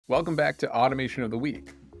Welcome back to Automation of the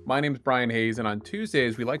Week. My name is Brian Hayes, and on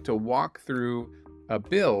Tuesdays, we like to walk through a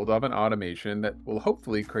build of an automation that will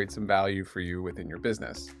hopefully create some value for you within your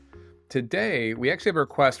business. Today, we actually have a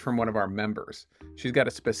request from one of our members. She's got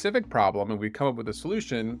a specific problem, and we've come up with a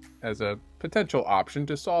solution as a potential option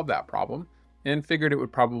to solve that problem, and figured it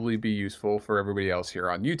would probably be useful for everybody else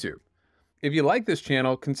here on YouTube. If you like this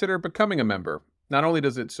channel, consider becoming a member. Not only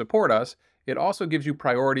does it support us, it also gives you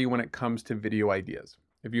priority when it comes to video ideas.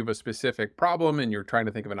 If you have a specific problem and you're trying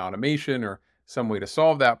to think of an automation or some way to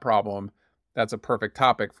solve that problem, that's a perfect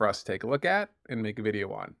topic for us to take a look at and make a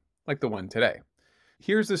video on, like the one today.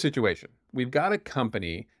 Here's the situation. We've got a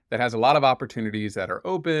company that has a lot of opportunities that are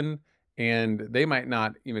open, and they might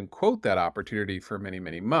not even quote that opportunity for many,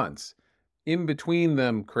 many months. In between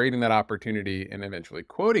them creating that opportunity and eventually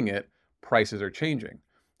quoting it, prices are changing.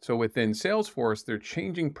 So within Salesforce, they're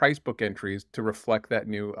changing price book entries to reflect that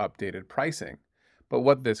new updated pricing. But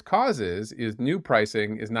what this causes is new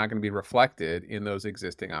pricing is not going to be reflected in those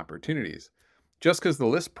existing opportunities. Just because the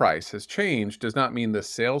list price has changed does not mean the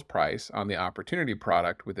sales price on the opportunity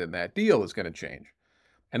product within that deal is going to change.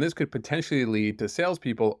 And this could potentially lead to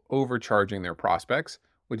salespeople overcharging their prospects,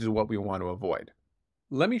 which is what we want to avoid.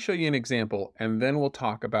 Let me show you an example, and then we'll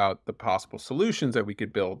talk about the possible solutions that we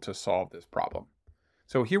could build to solve this problem.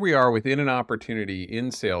 So here we are within an opportunity in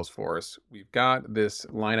Salesforce. We've got this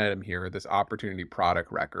line item here, this opportunity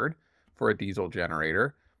product record for a diesel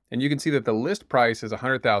generator. And you can see that the list price is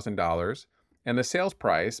 $100,000 and the sales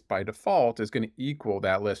price by default is going to equal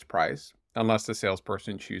that list price unless the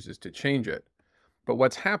salesperson chooses to change it. But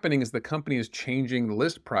what's happening is the company is changing the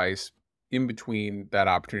list price in between that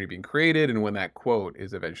opportunity being created and when that quote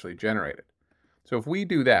is eventually generated. So if we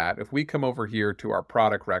do that, if we come over here to our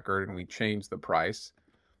product record and we change the price,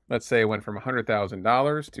 let's say it went from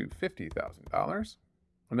 $100,000 to $50,000,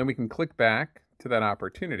 and then we can click back to that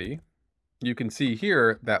opportunity. You can see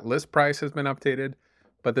here that list price has been updated,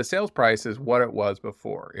 but the sales price is what it was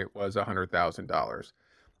before. It was $100,000.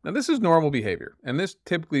 Now this is normal behavior, and this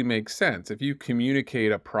typically makes sense. If you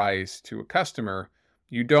communicate a price to a customer,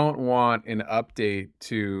 you don't want an update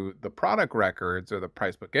to the product records or the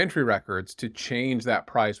price book entry records to change that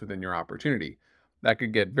price within your opportunity. That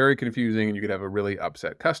could get very confusing and you could have a really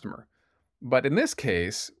upset customer. But in this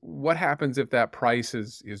case, what happens if that price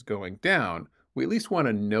is going down? We at least want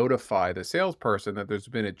to notify the salesperson that there's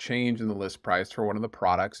been a change in the list price for one of the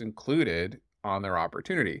products included on their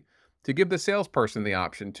opportunity to give the salesperson the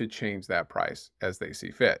option to change that price as they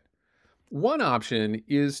see fit. One option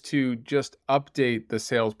is to just update the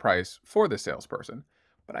sales price for the salesperson.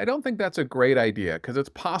 But I don't think that's a great idea because it's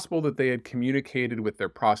possible that they had communicated with their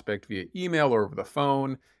prospect via email or over the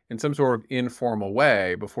phone in some sort of informal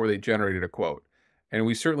way before they generated a quote. And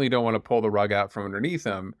we certainly don't want to pull the rug out from underneath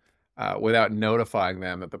them without notifying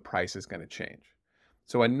them that the price is going to change.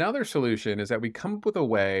 So another solution is that we come up with a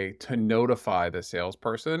way to notify the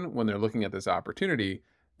salesperson when they're looking at this opportunity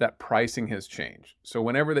that pricing has changed. So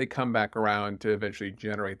whenever they come back around to eventually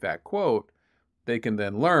generate that quote, they can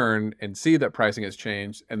then learn and see that pricing has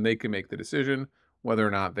changed, and they can make the decision whether or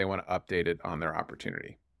not they want to update it on their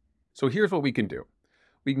opportunity. So here's what we can do.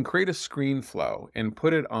 We can create a screen flow and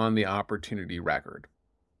put it on the opportunity record.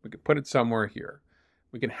 We can put it somewhere here.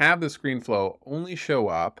 We can have the screen flow only show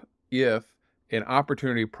up if an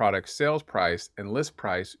opportunity product sales price and list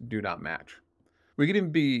price do not match. We can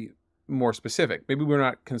even be more specific. Maybe we're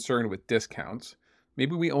not concerned with discounts.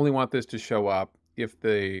 Maybe we only want this to show up if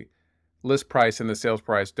the list price and the sales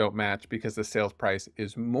price don't match because the sales price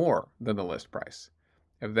is more than the list price.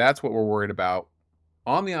 If that's what we're worried about,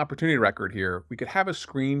 on the opportunity record here, we could have a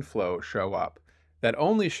screen flow show up that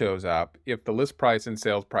only shows up if the list price and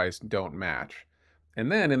sales price don't match.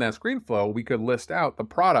 And then in that screen flow, we could list out the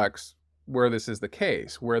products where this is the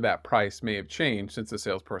case, where that price may have changed since the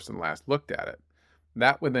salesperson last looked at it.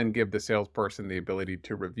 That would then give the salesperson the ability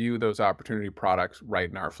to review those opportunity products right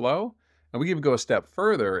in our flow. And we can even go a step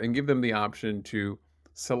further and give them the option to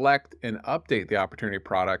select and update the opportunity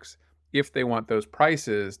products if they want those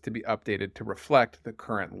prices to be updated to reflect the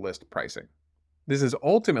current list pricing. This is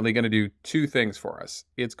ultimately going to do two things for us.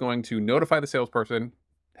 It's going to notify the salesperson,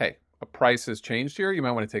 hey, a price has changed here, you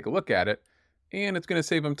might want to take a look at it, and it's going to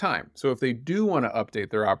save them time. So if they do want to update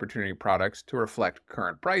their opportunity products to reflect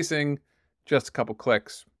current pricing, just a couple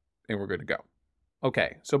clicks and we're good to go.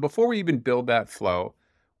 Okay, so before we even build that flow,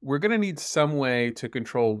 we're going to need some way to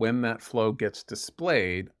control when that flow gets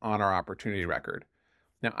displayed on our opportunity record.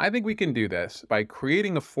 Now, I think we can do this by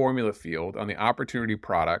creating a formula field on the opportunity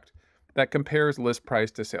product that compares list price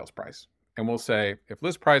to sales price. And we'll say, if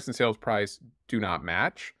list price and sales price do not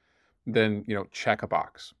match, then check a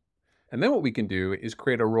box. And then what we can do is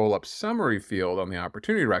create a roll-up summary field on the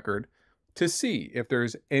opportunity record to see if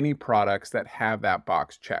there's any products that have that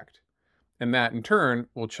box checked. And that in turn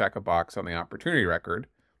will check a box on the opportunity record,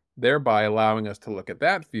 thereby allowing us to look at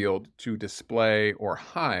that field to display or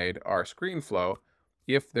hide our screen flow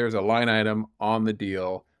if there's a line item on the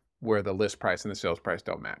deal where the list price and the sales price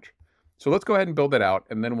don't match. So let's go ahead and build that out,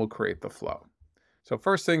 and then we'll create the flow. So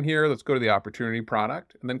first thing here, let's go to the opportunity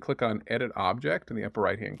product and then click on Edit Object in the upper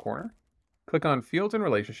right-hand corner. Click on Fields and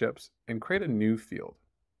Relationships and create a new field.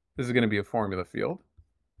 This is going to be a formula field,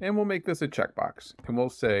 and we'll make this a checkbox, and we'll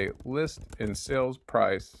say list and sales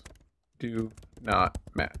price do not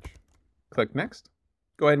match. Click Next.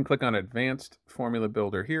 Go ahead and click on Advanced Formula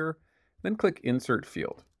Builder here, then click Insert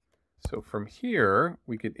Field. So from here,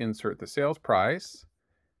 we could insert the sales price,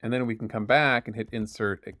 and then we can come back and hit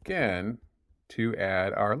Insert again to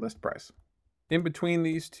add our list price. In between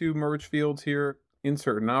these two merge fields here,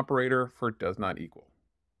 insert an operator for does not equal.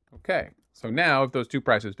 Okay, so now if those two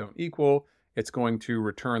prices don't equal, it's going to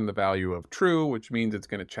return the value of true, which means it's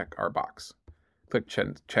going to check our box. Click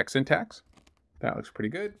check syntax. That looks pretty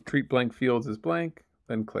good. Treat blank fields as blank,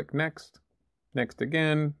 then click Next, Next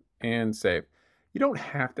again, and save. You don't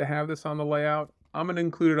have to have this on the layout. I'm going to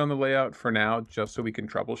include it on the layout for now, just so we can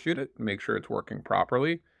troubleshoot it and make sure it's working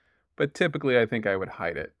properly. But typically, I think I would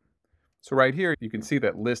hide it. So right here, you can see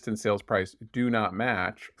that list and sales price do not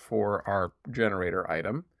match for our generator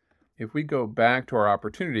item. If we go back to our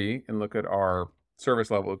opportunity and look at our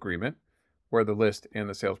service level agreement, where the list and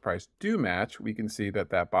the sales price do match, we can see that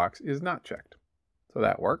that box is not checked. So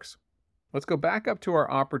that works. Let's go back up to our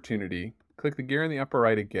opportunity, click the gear in the upper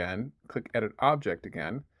right again, click Edit Object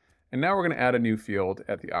again, and now we're going to add a new field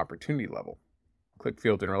at the opportunity level. Click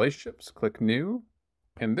Fields and Relationships, click New,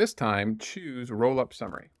 and this time choose Roll-Up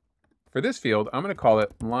Summary. For this field, I'm going to call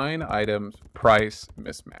it Line Items Price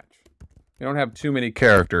Mismatch. We don't have too many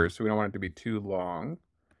characters, so we don't want it to be too long.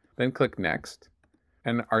 Then click Next.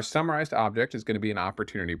 And our summarized object is going to be an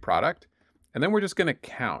opportunity product. And then we're just going to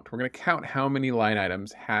count. We're going to count how many line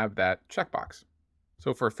items have that checkbox.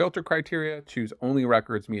 So for filter criteria, choose only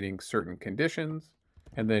records meeting certain conditions.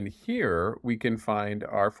 And then here we can find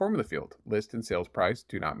our formula field. List and sales price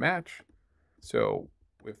do not match. So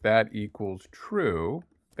if that equals true,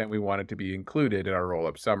 then we want it to be included in our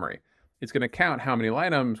roll-up summary. It's going to count how many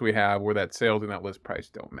line items we have where that sales and that list price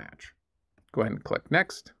don't match. Go ahead and click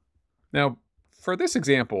Next. Now, for this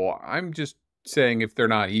example, I'm just saying if they're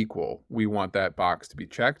not equal, we want that box to be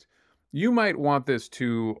checked. You might want this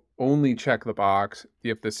to only check the box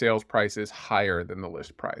if the sales price is higher than the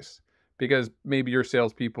list price, because maybe your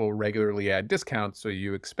salespeople regularly add discounts, so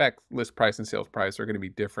you expect list price and sales price are going to be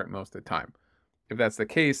different most of the time. If that's the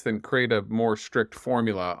case, then create a more strict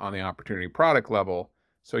formula on the opportunity product level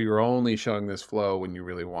so you're only showing this flow when you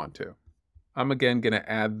really want to. I'm again going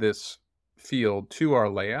to add this field to our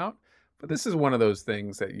layout, but this is one of those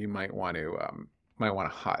things that you might want to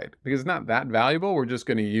hide because it's not that valuable. We're just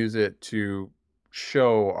going to use it to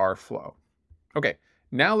show our flow. Okay,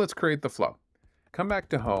 now let's create the flow. Come back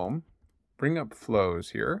to Home, bring up Flows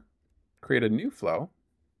here, create a new flow,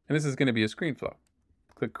 and this is going to be a screen flow.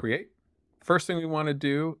 Click Create. First thing we want to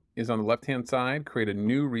do is on the left-hand side, create a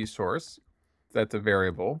new resource that's a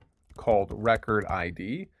variable called record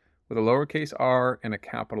ID with a lowercase r and a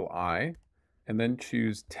capital I, and then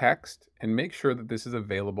choose text and make sure that this is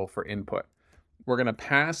available for input. We're going to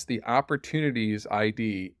pass the opportunities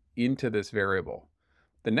ID into this variable.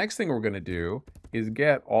 The next thing we're going to do is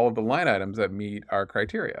get all of the line items that meet our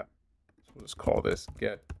criteria. So let's call this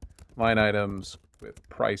get line items with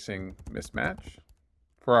pricing mismatch.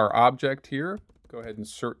 For our object here, go ahead and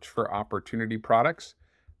search for opportunity products.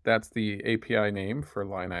 That's the API name for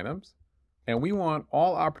line items. And we want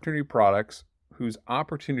all opportunity products whose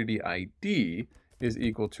opportunity ID is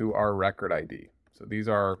equal to our record ID. So these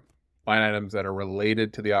are line items that are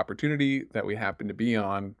related to the opportunity that we happen to be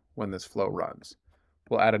on when this flow runs.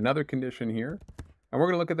 We'll add another condition here, and we're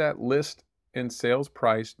going to look at that list and sales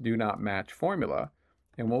price do not match formula,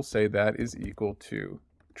 and we'll say that is equal to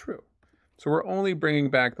true. So we're only bringing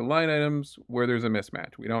back the line items where there's a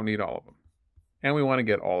mismatch. We don't need all of them. And we want to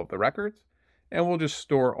get all of the records, and we'll just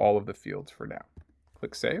store all of the fields for now.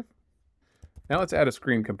 Click Save. Now let's add a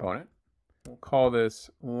screen component. We'll call this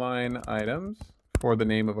line items for the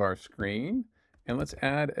name of our screen, and let's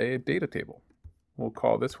add a data table. We'll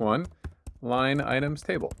call this one line items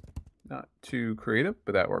table. Not too creative,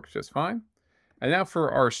 but that works just fine. And now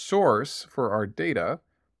for our source for our data,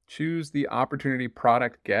 choose the opportunity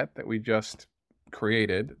product get that we just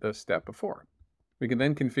created the step before. We can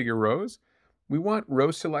then configure rows. We want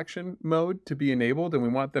row selection mode to be enabled, and we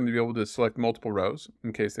want them to be able to select multiple rows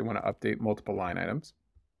in case they want to update multiple line items.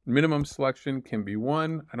 Minimum selection can be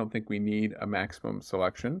 1. I don't think we need a maximum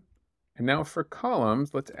selection. And now for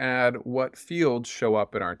columns, let's add what fields show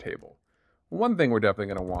up in our table. One thing we're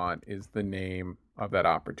definitely going to want is the name of that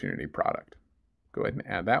opportunity product. Go ahead and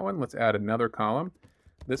add that one. Let's add another column.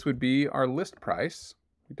 This would be our list price.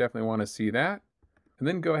 We definitely want to see that. And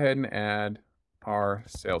then go ahead and add our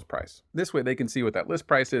sales price. This way they can see what that list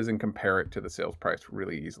price is and compare it to the sales price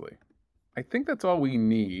really easily. I think that's all we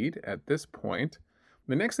need at this point.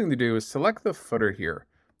 The next thing to do is select the footer here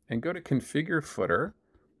and go to Configure Footer,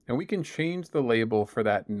 and we can change the label for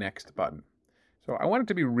that next button. So I want it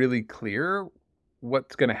to be really clear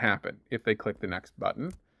what's going to happen if they click the next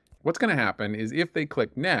button. What's going to happen is if they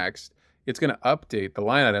click next, it's going to update the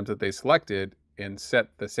line items that they selected and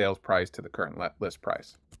set the sales price to the current list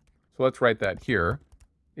price. So let's write that here.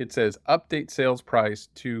 It says update sales price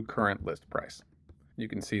to current list price. You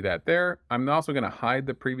can see that there. I'm also going to hide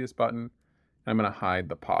the previous button. I'm going to hide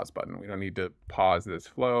the pause button. We don't need to pause this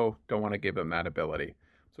flow. Don't want to give them that ability.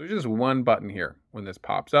 So there's just one button here when this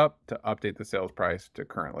pops up to update the sales price to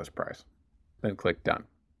current list price. Then click done.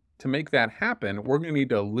 To make that happen, we're going to need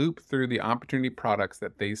to loop through the opportunity products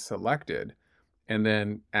that they selected and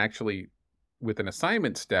then actually, with an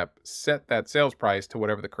assignment step, set that sales price to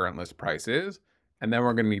whatever the current list price is. And then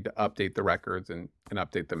we're going to need to update the records and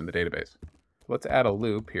update them in the database. So let's add a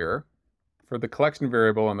loop here. For the collection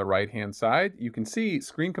variable on the right-hand side, you can see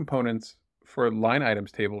screen components for line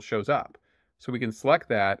items table shows up. So we can select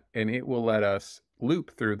that and it will let us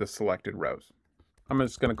loop through the selected rows. I'm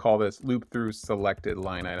just going to call this loop through selected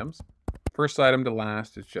line items. First item to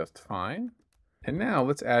last is just fine. And now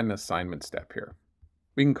let's add an assignment step here.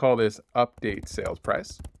 We can call this update sales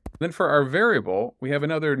price. Then for our variable, we have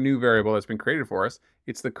another new variable that's been created for us.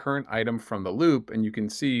 It's the current item from the loop, and you can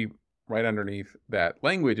see right underneath that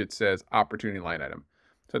language, it says opportunity line item.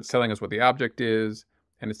 So it's telling us what the object is,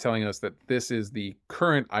 and it's telling us that this is the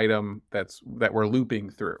current item that we're looping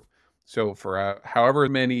through. So for however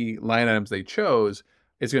many line items they chose,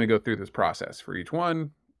 it's going to go through this process for each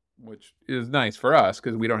one, which is nice for us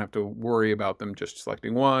because we don't have to worry about them just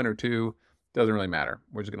selecting 1 or 2. Doesn't really matter.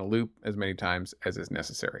 We're just going to loop as many times as is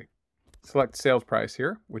necessary. Select sales price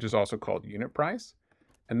here, which is also called unit price.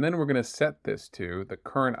 And then we're going to set this to the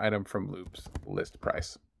current item from loops list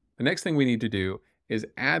price. The next thing we need to do is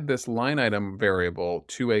add this line item variable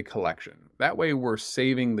to a collection. That way we're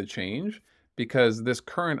saving the change because this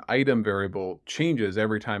current item variable changes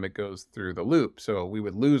every time it goes through the loop. So we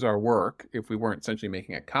would lose our work if we weren't essentially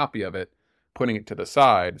making a copy of it, putting it to the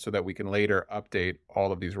side so that we can later update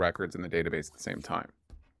all of these records in the database at the same time.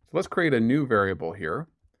 So let's create a new variable here.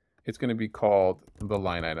 It's going to be called the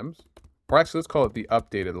line items, or actually let's call it the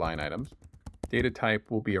updated line items. Data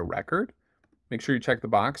type will be a record. Make sure you check the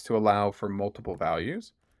box to allow for multiple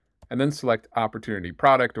values, and then select opportunity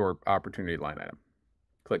product or opportunity line item.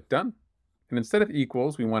 Click done. And instead of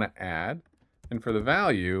equals, we want to add, and for the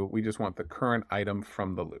value, we just want the current item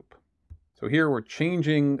from the loop. So here we're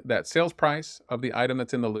changing that sales price of the item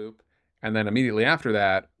that's in the loop. And then immediately after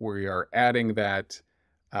that, we are adding that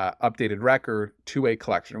updated record to a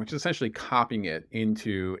collection, which is essentially copying it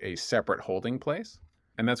into a separate holding place.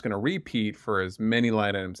 And that's going to repeat for as many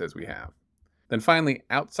line items as we have. Then finally,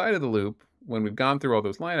 outside of the loop, when we've gone through all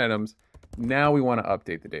those line items, now we want to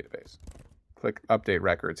update the database. Click Update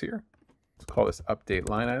Records here. Let's call this Update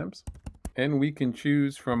Line Items. And we can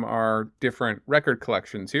choose from our different record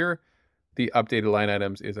collections here. The updated line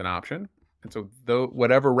items is an option. And so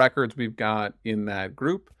whatever records we've got in that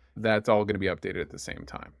group, that's all going to be updated at the same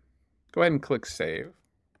time. Go ahead and click Save.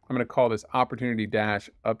 I'm going to call this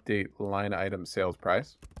Opportunity-Update Line Item Sales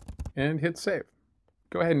Price and hit Save.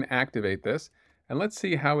 Go ahead and activate this, and let's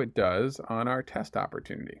see how it does on our test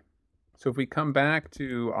opportunity. So if we come back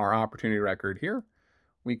to our opportunity record here,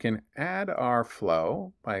 we can add our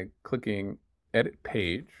flow by clicking Edit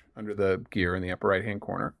Page under the gear in the upper right-hand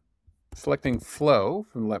corner. Selecting flow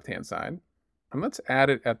from the left-hand side, and let's add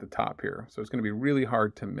it at the top here. So it's going to be really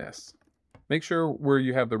hard to miss. Make sure where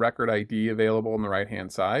you have the record ID available on the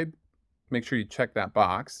right-hand side, make sure you check that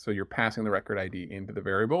box so you're passing the record ID into the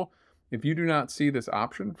variable. If you do not see this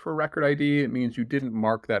option for record ID, it means you didn't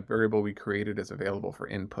mark that variable we created as available for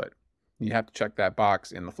input. You have to check that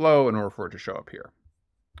box in the flow in order for it to show up here.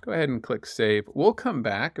 Go ahead and click Save. We'll come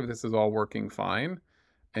back if this is all working fine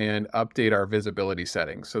and update our visibility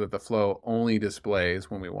settings so that the flow only displays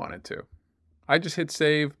when we want it to. I just hit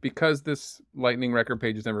Save because this Lightning record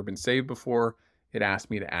page has never been saved before. It asked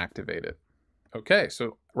me to activate it. Okay,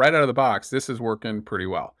 so right out of the box, this is working pretty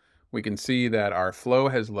well. We can see that our flow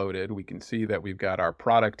has loaded. We can see that we've got our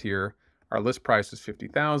product here. Our list price is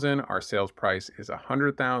 50,000. Our sales price is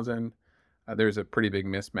 100,000. There's a pretty big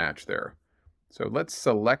mismatch there. So let's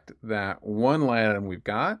select that one line item we've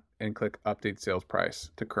got and click Update Sales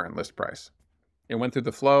Price to Current List Price. It went through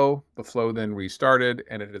the flow then restarted,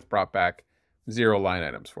 and it has brought back 0 line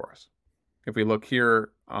items for us. If we look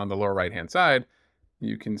here on the lower right-hand side,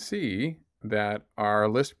 you can see that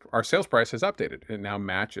our sales price has updated. It now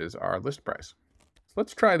matches our list price. So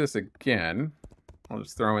let's try this again. I'll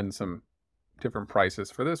just throw in some different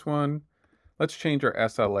prices for this one. Let's change our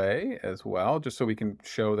SLA as well, just so we can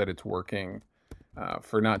show that it's working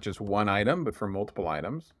for not just one item, but for multiple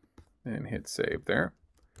items, and hit save there.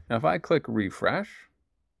 Now, if I click refresh,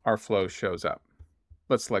 our flow shows up.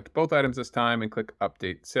 Let's select both items this time and click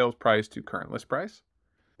Update Sales Price to Current List Price.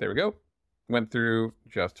 There we go. Went through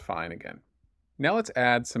just fine again. Now let's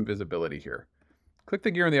add some visibility here. Click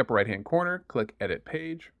the gear in the upper right-hand corner, click Edit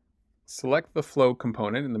Page, select the flow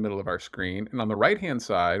component in the middle of our screen, and on the right-hand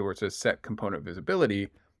side where it says Set Component Visibility,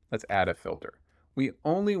 let's add a filter. We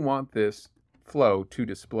only want this flow to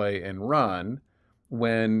display and run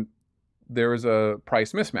when there is a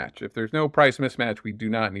price mismatch. If there's no price mismatch, we do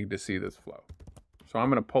not need to see this flow. So I'm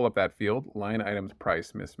going to pull up that field, Line Items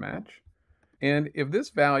Price Mismatch. And if this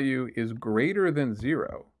value is greater than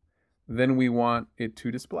 0, then we want it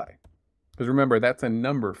to display. Because remember, that's a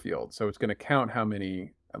number field, so it's going to count how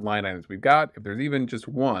many line items we've got. If there's even just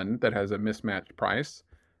one that has a mismatched price,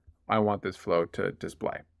 I want this flow to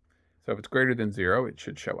display. So if it's greater than 0, it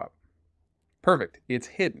should show up. Perfect. It's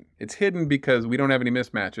hidden. It's hidden because we don't have any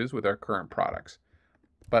mismatches with our current products.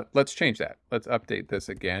 But let's change that. Let's update this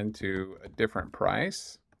again to a different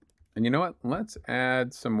price. And you know what? Let's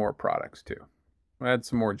add some more products too. We'll add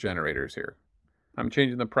some more generators here. I'm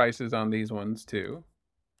changing the prices on these ones too.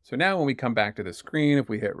 So now when we come back to the screen, if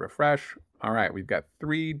we hit refresh, all right, we've got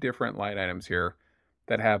 3 different line items here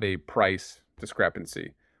that have a price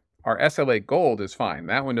discrepancy. Our SLA gold is fine.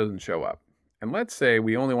 That one doesn't show up. And let's say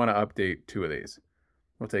we only want to update 2 of these.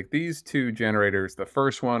 We'll take these 2 generators. The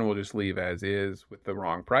first one we'll just leave as is with the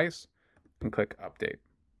wrong price and click Update.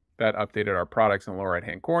 That updated our products in the lower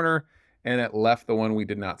right-hand corner, and it left the one we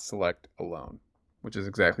did not select alone, which is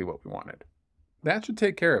exactly what we wanted. That should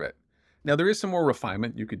take care of it. Now, there is some more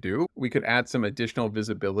refinement you could do. We could add some additional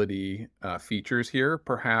visibility features here.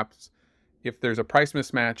 Perhaps if there's a price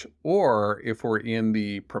mismatch, or if we're in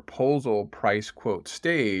the proposal price quote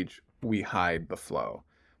stage, we hide the flow.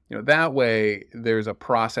 You know, that way there's a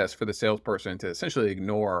process for the salesperson to essentially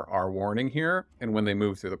ignore our warning here. And when they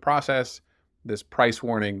move through the process, this price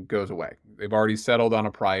warning goes away. They've already settled on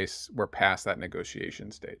a price. We're past that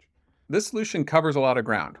negotiation stage. This solution covers a lot of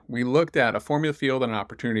ground. We looked at a formula field and an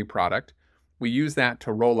opportunity product. We use that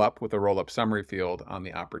to roll up with a roll-up summary field on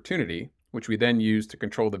the opportunity, which we then use to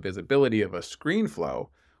control the visibility of a screen flow,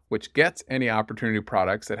 which gets any opportunity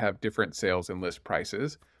products that have different sales and list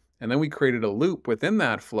prices. And then we created a loop within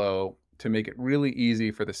that flow to make it really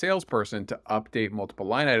easy for the salesperson to update multiple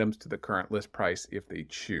line items to the current list price if they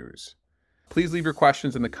choose. Please leave your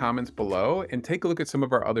questions in the comments below and take a look at some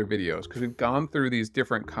of our other videos, because we've gone through these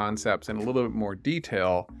different concepts in a little bit more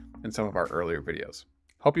detail in some of our earlier videos.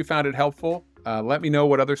 Hope you found it helpful. Let me know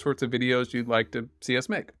what other sorts of videos you'd like to see us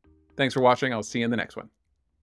make. Thanks for watching. I'll see you in the next one.